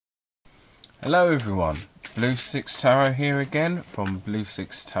Hello everyone, Blue Sicx Tarot here again from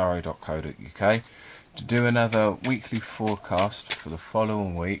bluesixtarot.co.uk to do another weekly forecast for the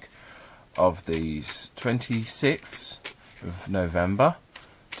following week of the 26th of November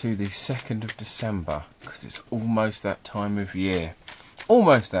to the 2nd of December, because it's almost that time of year.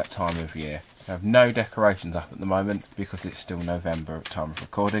 Almost that time of year. I have no decorations up at the moment because it's still November at the time of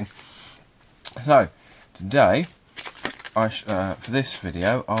recording. So today, for this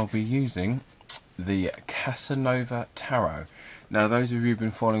video, I'll be using the Casanova Tarot. Now, those of you who've been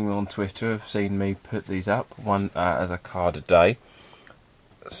following me on Twitter have seen me put these up, one as a card a day.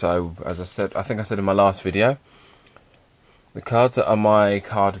 So, as I said, I think I said in my last video, the cards that are my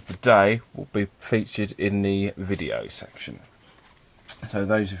card of the day will be featured in the video section. So,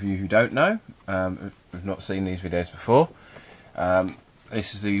 those of you who don't know, who've not seen these videos before,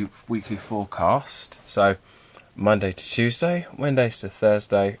 this is the weekly forecast. So, Monday to Tuesday, Wednesday to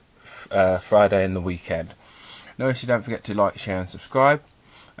Thursday, Friday and the weekend. Notice you don't forget to like, share and subscribe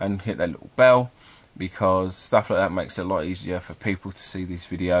and hit that little bell, because stuff like that makes it a lot easier for people to see these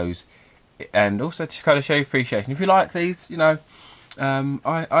videos, and also to kind of show your appreciation. If you like these, you know,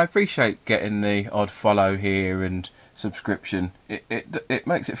 I appreciate getting the odd follow here and subscription. It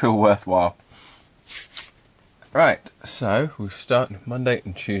makes it feel worthwhile. Right, so we'll start Monday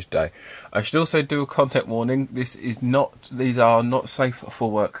and Tuesday. I should also do a content warning. These are not safe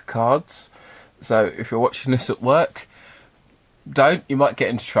for work cards. So if you're watching this at work, you might get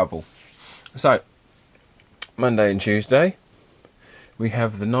into trouble. So, Monday and Tuesday, we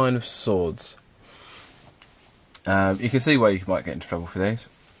have the Nine of Swords. You can see where you might get into trouble for these.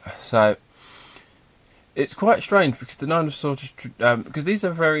 So, it's quite strange because the Nine of Swords, because these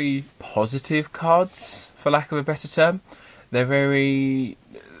are very positive cards, for lack of a better term. There's very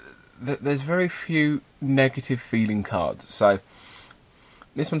few negative feeling cards. So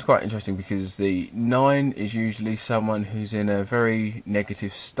this one's quite interesting because the 9 is usually someone who's in a very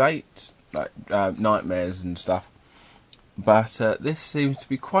negative state, like nightmares and stuff. But this seems to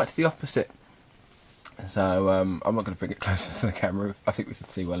be quite the opposite. So I'm not going to bring it closer to the camera. I think we can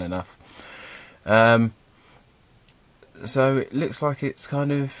see well enough. So it looks like it's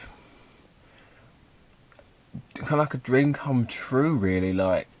kind of like a dream come true, really,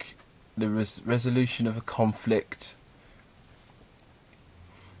 like the resolution of a conflict,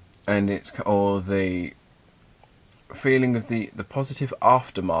 and or the feeling of the positive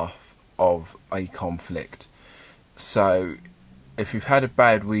aftermath of a conflict. So if you've had a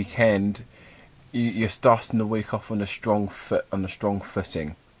bad weekend, you're starting the week off on a strong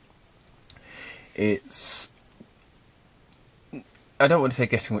footing. It's, I don't want to say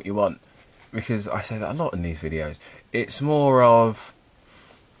getting what you want, because I say that a lot in these videos. It's more of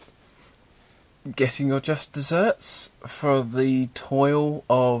getting your just desserts for the toil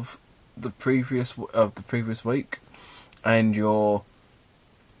of the previous week, and you're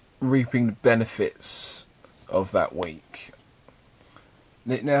reaping the benefits of that week.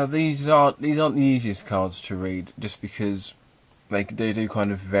 Now, these aren't the easiest cards to read, just because they do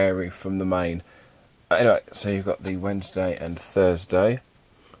kind of vary from the main. Anyway, so you've got the Wednesday and Thursday,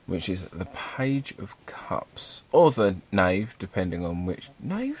 which is the Page of Cups, or the Knave, depending on which...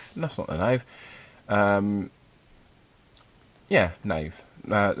 Knave? That's not the Knave. Yeah, Knave.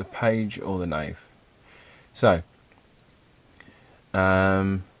 The Page or the Knave. So,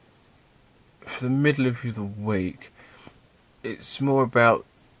 for the middle of the week, it's more about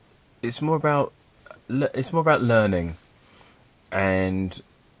learning and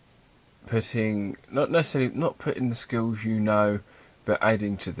not putting the skills you know, but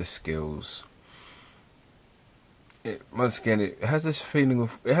adding to the skills. Once again, it has a feeling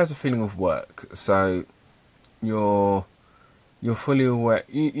of work. So you're fully aware.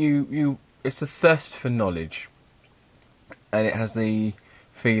 It's a thirst for knowledge, and it has the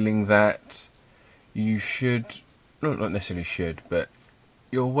feeling that you should, not necessarily should, but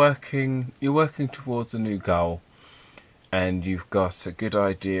you're working towards a new goal, and you've got a good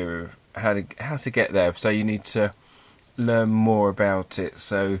idea of how to get there. So you need to learn more about it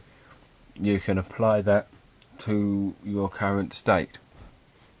so you can apply that to your current state.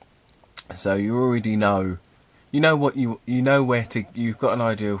 So you already know, you've got an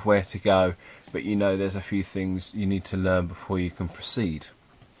idea of where to go, but you know there's a few things you need to learn before you can proceed.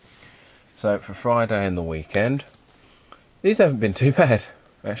 So for Friday and the weekend, these haven't been too bad,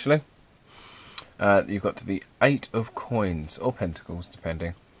 actually. You've got to the 8 of Coins, or Pentacles,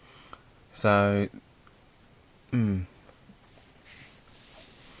 depending. So,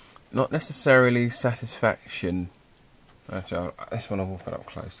 not necessarily satisfaction. Actually, this one I will put up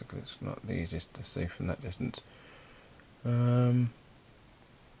closer because it's not the easiest to see from that distance.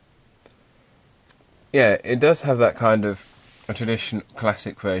 yeah, it does have that kind of a traditional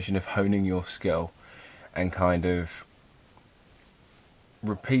classic version of honing your skill and kind of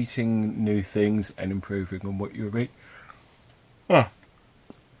repeating new things and improving on what you read.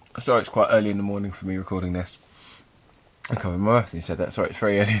 Sorry, it's quite early in the morning for me recording this. I can't remember my wife said that. Sorry, it's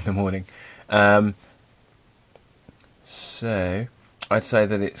very early in the morning. So I'd say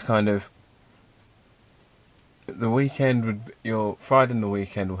that it's kind of the weekend would your Friday and the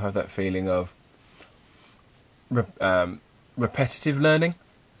weekend will have that feeling of repetitive learning.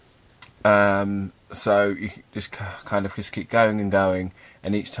 So you just kind of just keep going and going,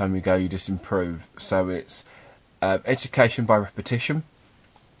 and each time you go, you just improve. So it's education by repetition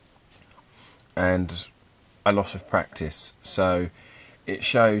and a lot of practice. So it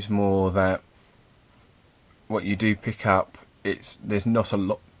shows more that what you do pick up, there's not a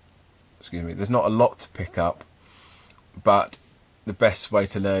lot. Excuse me. There's not a lot to pick up, but the best way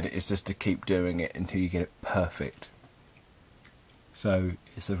to learn it is just to keep doing it until you get it perfect. So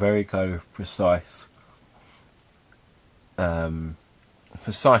it's a very kind of precise learning,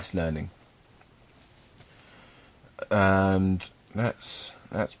 and that's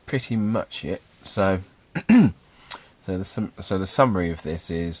pretty much it. So, so the summary of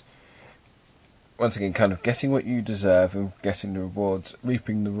this is, once again, kind of getting what you deserve and getting the rewards,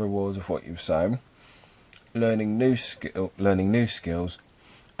 reaping the rewards of what you've sown, learning new skills,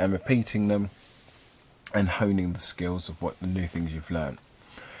 and repeating them, and honing the skills of what the new things you've learned.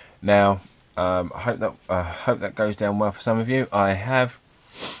 Now, I hope that goes down well for some of you. I have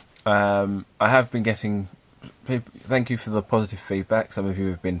been getting people. Thank you for the positive feedback some of you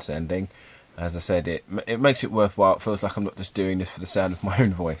have been sending. As I said, it makes it worthwhile. It feels like I'm not just doing this for the sound of my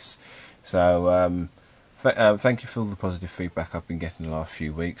own voice. So thank you for all the positive feedback I've been getting the last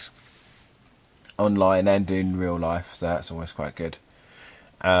few weeks, online and in real life. So that's always quite good.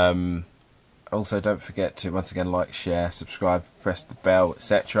 Also, don't forget to once again like, share, subscribe, press the bell,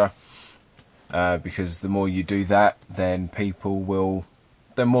 etc. Because the more you do that, then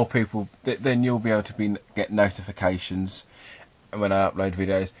then you'll be able to get notifications when I upload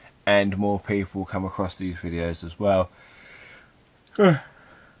videos, and more people will come across these videos as well. So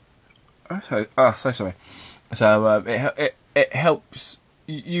sorry. So it helps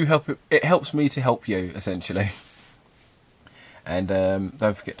you help it helps me to help you, essentially. And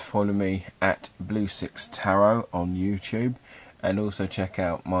don't forget to follow me at Sicx Tarot on YouTube, and also check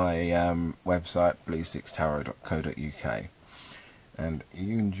out my website bluesixtarot.co.uk. And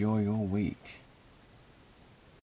you enjoy your week.